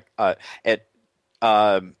they're wearing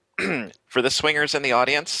for the swingers in the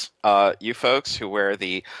audience, you folks who wear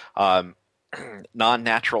the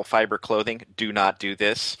non-natural fiber clothing, do not do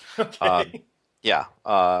this. Okay. Yeah,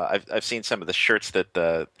 I've seen some of the shirts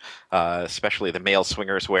that especially the male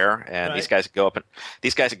swingers wear, and Right. these guys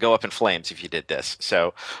would go up in flames if you did this.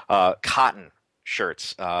 So, cotton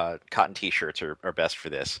shirts, cotton T-shirts are best for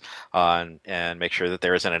this, and make sure that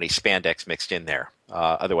there isn't any spandex mixed in there.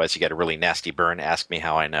 Otherwise, you get a really nasty burn. Ask me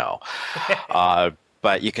how I know.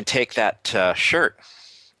 But you can take that shirt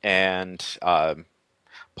and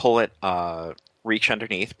pull it, reach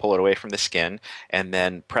underneath, pull it away from the skin, and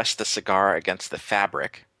then press the cigar against the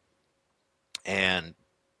fabric. And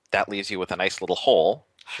that leaves you with a nice little hole.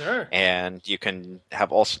 Sure. And you can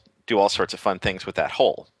do all sorts of fun things with that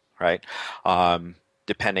hole, right?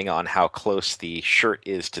 Depending on how close the shirt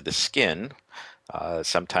is to the skin,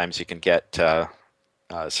 sometimes you can get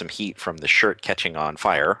some heat from the shirt catching on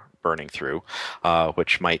fire, burning through,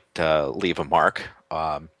 which might leave a mark.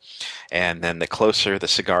 And then the closer the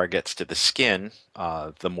cigar gets to the skin,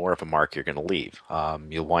 the more of a mark you're going to leave.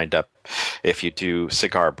 You'll wind up, if you do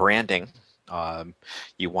cigar branding,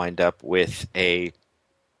 you wind up with a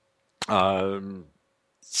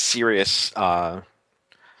serious,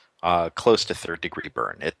 close to third-degree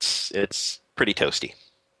burn. It's pretty toasty.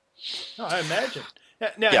 Oh, I imagine.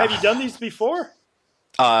 Now, Yeah. have you done these before?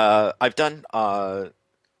 I've done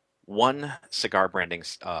one cigar branding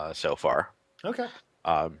so far, Okay.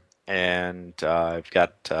 and I've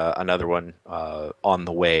got another one on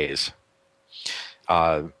the ways.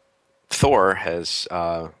 Thor has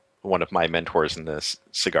one of my mentors in this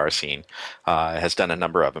cigar scene, has done a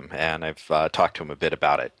number of them, and I've talked to him a bit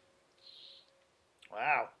about it.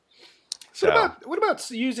 Wow. So, What about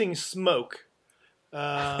using smoke?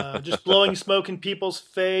 Just blowing smoke in people's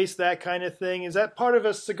face, that kind of thing. Is that part of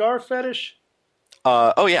a cigar fetish?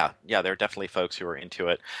 oh yeah, there are definitely folks who are into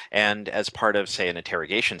it, and as part of, say, an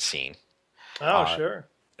interrogation scene, Oh, sure.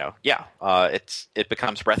 it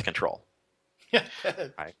becomes breath control. Yeah.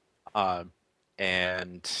 Right.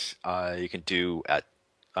 And you can do at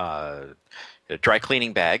dry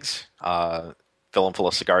cleaning bags, fill them full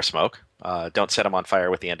of cigar smoke. Don't set them on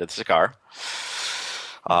fire with the end of the cigar.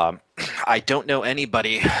 I don't know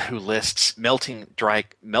anybody who lists melted dry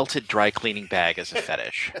cleaning bag as a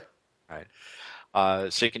fetish. Right.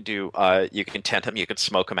 So you can tent them, you can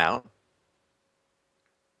smoke them out.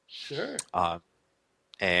 Sure.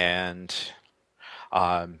 And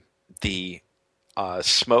the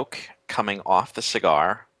smoke coming off the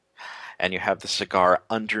cigar, and you have the cigar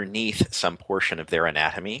underneath some portion of their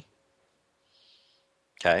anatomy.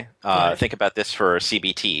 Okay, Right. Think about this for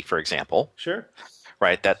CBT, for example. Sure.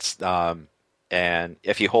 Right, that's and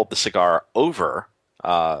if you hold the cigar over,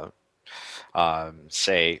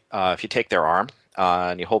 say, if you take their arm.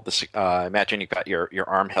 And you hold the imagine you've got your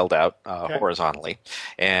arm held out Okay. horizontally,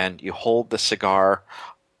 and you hold the cigar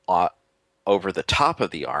over the top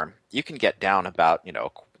of the arm. You can get down about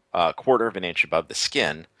a quarter of an inch above the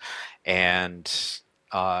skin, and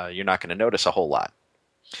you're not going to notice a whole lot.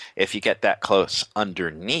 If you get that close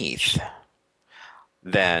underneath,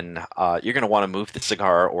 then you're going to want to move the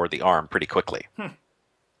cigar or the arm pretty quickly.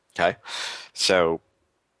 Okay, so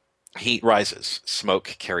heat rises,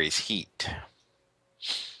 smoke carries heat.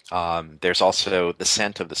 There's also the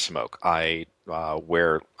scent of the smoke. I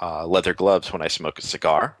wear leather gloves when I smoke a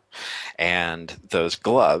cigar, and those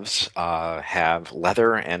gloves have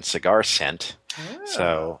leather and cigar scent.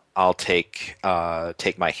 So I'll take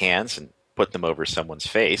my hands and put them over someone's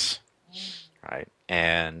face, right?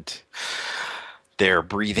 And they're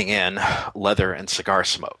breathing in leather and cigar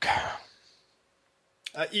smoke.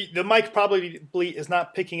 The mic probably is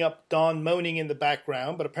not picking up Dawn moaning in the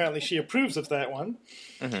background, but apparently she approves of that one.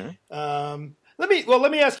 Mm-hmm.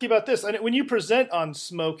 Let me ask you about this. When you present on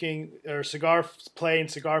smoking or cigar play and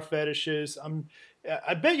cigar fetishes,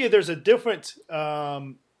 I bet you there's a different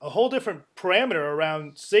a whole different parameter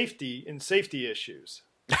around safety and safety issues.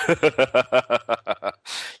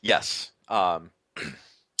 Yes.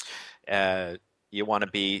 You want to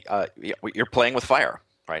be, you're playing with fire,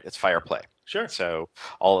 right? It's fire play. Sure. So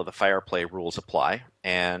all of the fire play rules apply,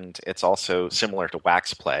 and it's also similar to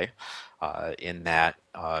wax play in that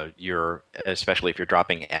especially if you're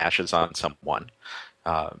dropping ashes on someone,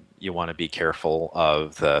 you want to be careful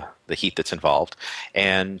of the heat that's involved.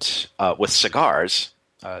 And with cigars,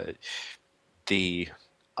 the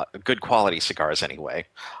good quality cigars anyway,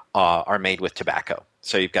 are made with tobacco.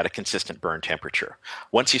 So you've got a consistent burn temperature.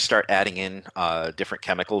 Once you start adding in different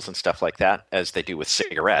chemicals and stuff like that, as they do with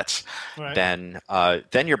cigarettes, right,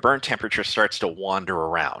 then your burn temperature starts to wander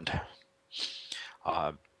around.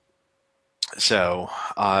 So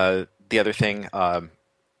the other thing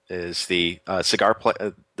is the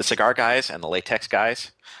cigar guys and the latex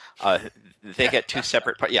guys. They get two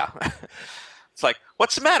separate parts. Yeah, it's like,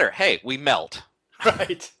 what's the matter? Hey, we melt.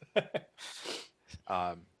 Right.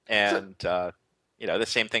 And the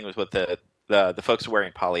same thing was with the folks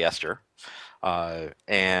wearing polyester.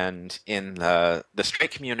 And in the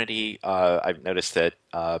straight community, I've noticed that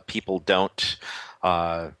people don't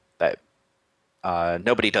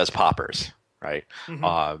nobody does poppers, right?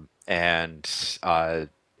 Mm-hmm.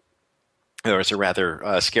 There was a rather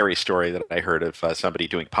scary story that I heard of somebody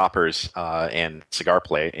doing poppers and cigar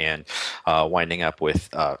play and winding up with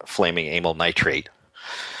flaming amyl nitrate.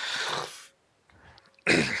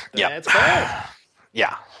 Yeah, that's bad.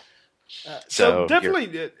 Yeah. So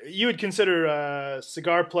definitely, you would consider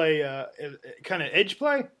cigar play kind of edge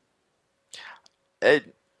play?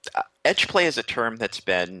 Edge play is a term that's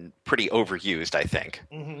been pretty overused, I think.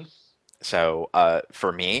 Mm-hmm. So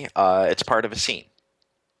for me, it's part of a scene.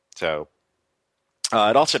 So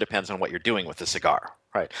it also depends on what you're doing with the cigar,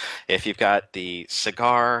 right? If you've got the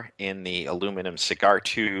cigar in the aluminum cigar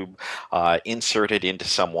tube inserted into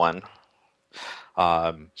someone,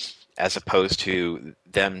 as opposed to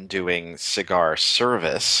them doing cigar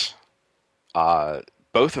service,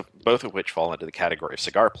 both of which fall into the category of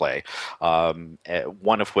cigar play,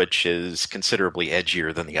 one of which is considerably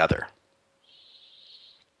edgier than the other.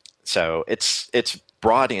 So it's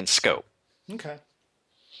broad in scope. Okay.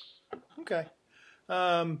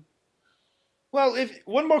 Well,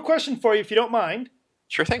 one more question for you, if you don't mind.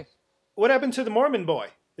 Sure thing. What happened to the Mormon boy?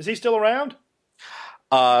 Is he still around?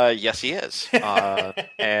 Yes, he is.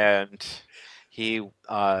 And he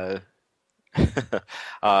about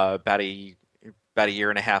a year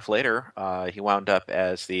and a half later, he wound up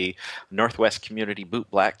as the Northwest Community Boot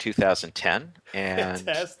Black 2010, and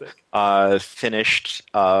fantastic. Finished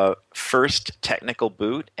first technical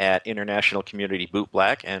boot at International Community Boot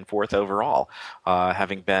Black and fourth overall.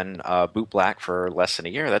 Having been Boot Black for less than a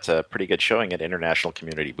year, that's a pretty good showing at International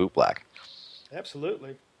Community Boot Black.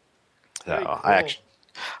 Absolutely. So cool.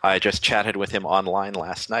 I just chatted with him online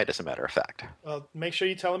last night, as a matter of fact. Well, make sure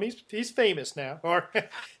you tell him he's famous now, or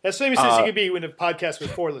as famous as he can be when a podcast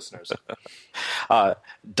with 4 listeners.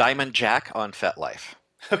 Diamond Jack on FetLife.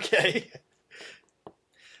 Okay.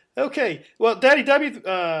 Well, Daddy W,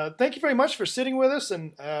 thank you very much for sitting with us.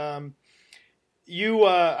 And you,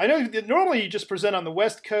 I know normally you just present on the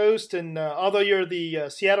West Coast, and although you're the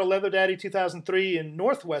Seattle Leather Daddy 2003 and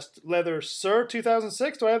Northwest Leather Sir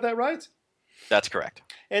 2006, do I have that right? That's correct.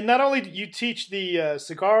 And not only do you teach the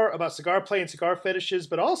about cigar play and cigar fetishes,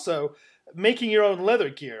 but also making your own leather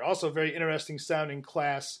gear. Also a very interesting sounding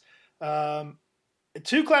class. 2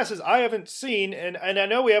 classes I haven't seen, and I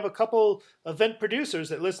know we have a couple event producers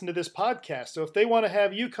that listen to this podcast. So if they want to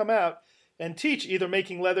have you come out and teach either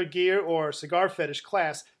making leather gear or cigar fetish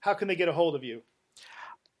class, how can they get a hold of you?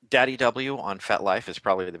 Daddy W on FetLife is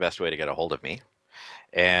probably the best way to get a hold of me.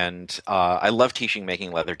 And I love teaching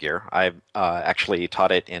making leather gear. I actually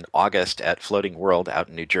taught it in August at Floating World out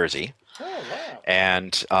in New Jersey. Oh, wow.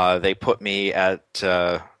 And they put me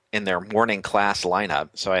in their morning class lineup.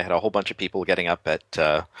 So I had a whole bunch of people getting up at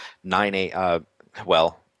 9 a.m.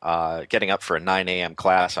 Getting up for a 9 a.m.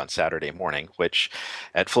 class on Saturday morning, which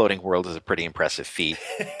at Floating World is a pretty impressive feat.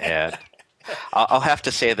 And I'll have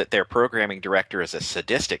to say that their programming director is a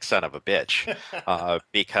sadistic son of a bitch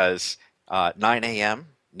because 9 a.m.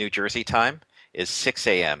 New Jersey time is 6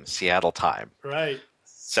 a.m. Seattle time. Right.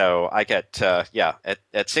 So I get,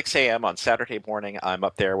 at 6 a.m. on Saturday morning, I'm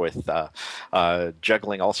up there with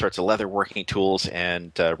juggling all sorts of leather working tools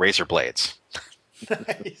and razor blades.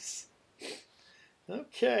 Nice.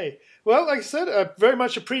 Okay. Well, like I said, I very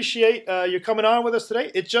much appreciate you coming on with us today.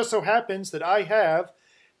 It just so happens that I have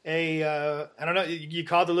I don't know, you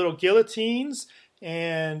call the little guillotines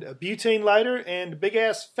and a butane lighter and a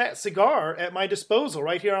big-ass fat cigar at my disposal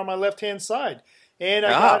right here on my left-hand side. And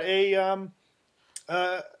I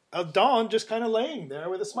got a Dawn just kind of laying there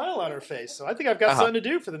with a smile on her face. So I think I've got something to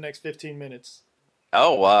do for the next 15 minutes.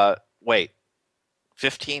 Oh, wait.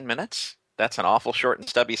 15 minutes? That's an awful short and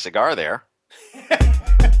stubby cigar there.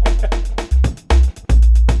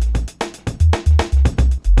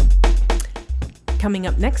 Coming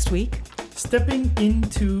up next week, stepping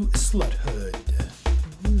into sluthood.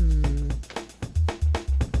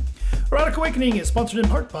 Erotic Awakening is sponsored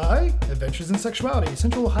in part by Adventures in Sexuality,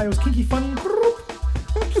 Central Ohio's kinky fun group.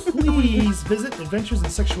 Please visit Adventures in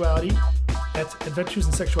Sexuality at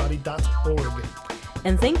adventuresinsexuality.org.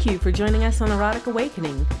 And thank you for joining us on Erotic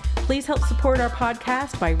Awakening. Please help support our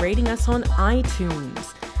podcast by rating us on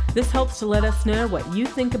iTunes. This helps to let us know what you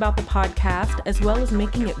think about the podcast, as well as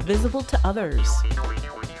making it visible to others.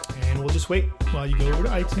 And we'll just wait while you go over to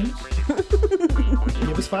iTunes.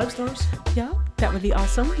 Give us 5 stars. Yeah, that would be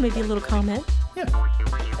awesome. Maybe a little comment. Yeah.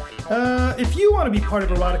 If you want to be part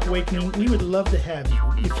of Erotic Awakening, we would love to have you.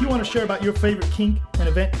 If you want to share about your favorite kink, an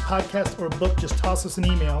event, podcast, or book, just toss us an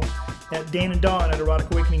email at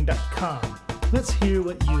dananddawn@eroticawakening.com. Let's hear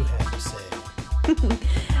what you have to say.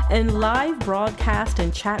 And live broadcast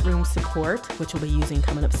and chat room support, which we'll be using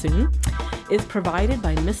coming up soon, is provided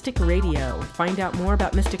by Mystic Radio. Find out more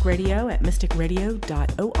about Mystic Radio at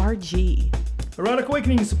mysticradio.org. Erotic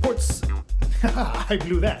Awakening supports... I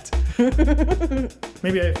blew that.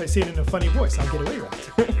 Maybe if I say it in a funny voice, I'll get away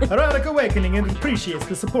with it. Erotic Awakening appreciates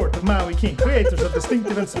the support of Maui Kink, creators of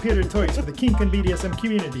distinctive and superior toys for the kink and BDSM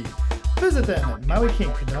community. Visit them at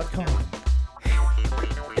mauikink.com.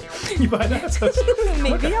 You buy that?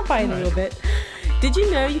 Maybe Okay. I'll buy it a little bit. Did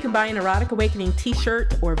you know you can buy an Erotic Awakening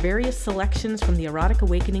t-shirt or various selections from the Erotic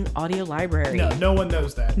Awakening audio library? No one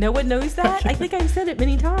knows that. No one knows that? I think I've said it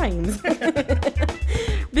many times.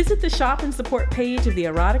 Visit the shop and support page of the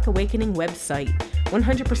Erotic Awakening website.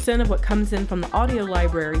 100% of what comes in from the audio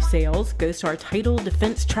library sales goes to our Tidal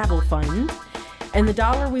Defense Travel Fund. And the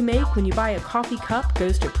 $1 we make when you buy a coffee cup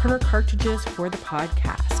goes to printer cartridges for the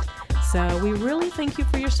podcast. So we really thank you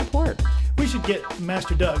for your support. We should get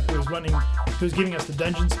Master Doug, who's giving us the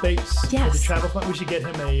dungeon space for the travel fund. We should get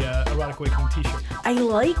him a Erotic Awakening t-shirt. I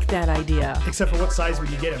like that idea. Except for what size would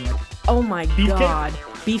you get him? Like, oh my God.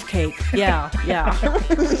 Beefcake? Beefcake. Yeah.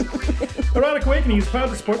 Erotic Awakening is proud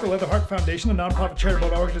to support the Leather Heart Foundation, a nonprofit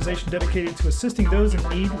charitable organization dedicated to assisting those in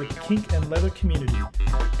need with the kink and leather community.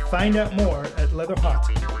 Find out more at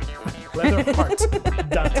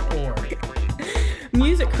leatherheart.org.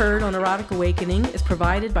 Music heard on Erotic Awakening is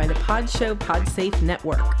provided by the Podshow Podsafe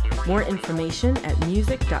Network. More information at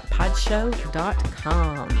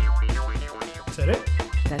music.podshow.com. Is that it?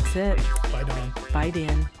 That's it. Bye, Dawn. Bye,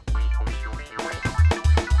 Dan.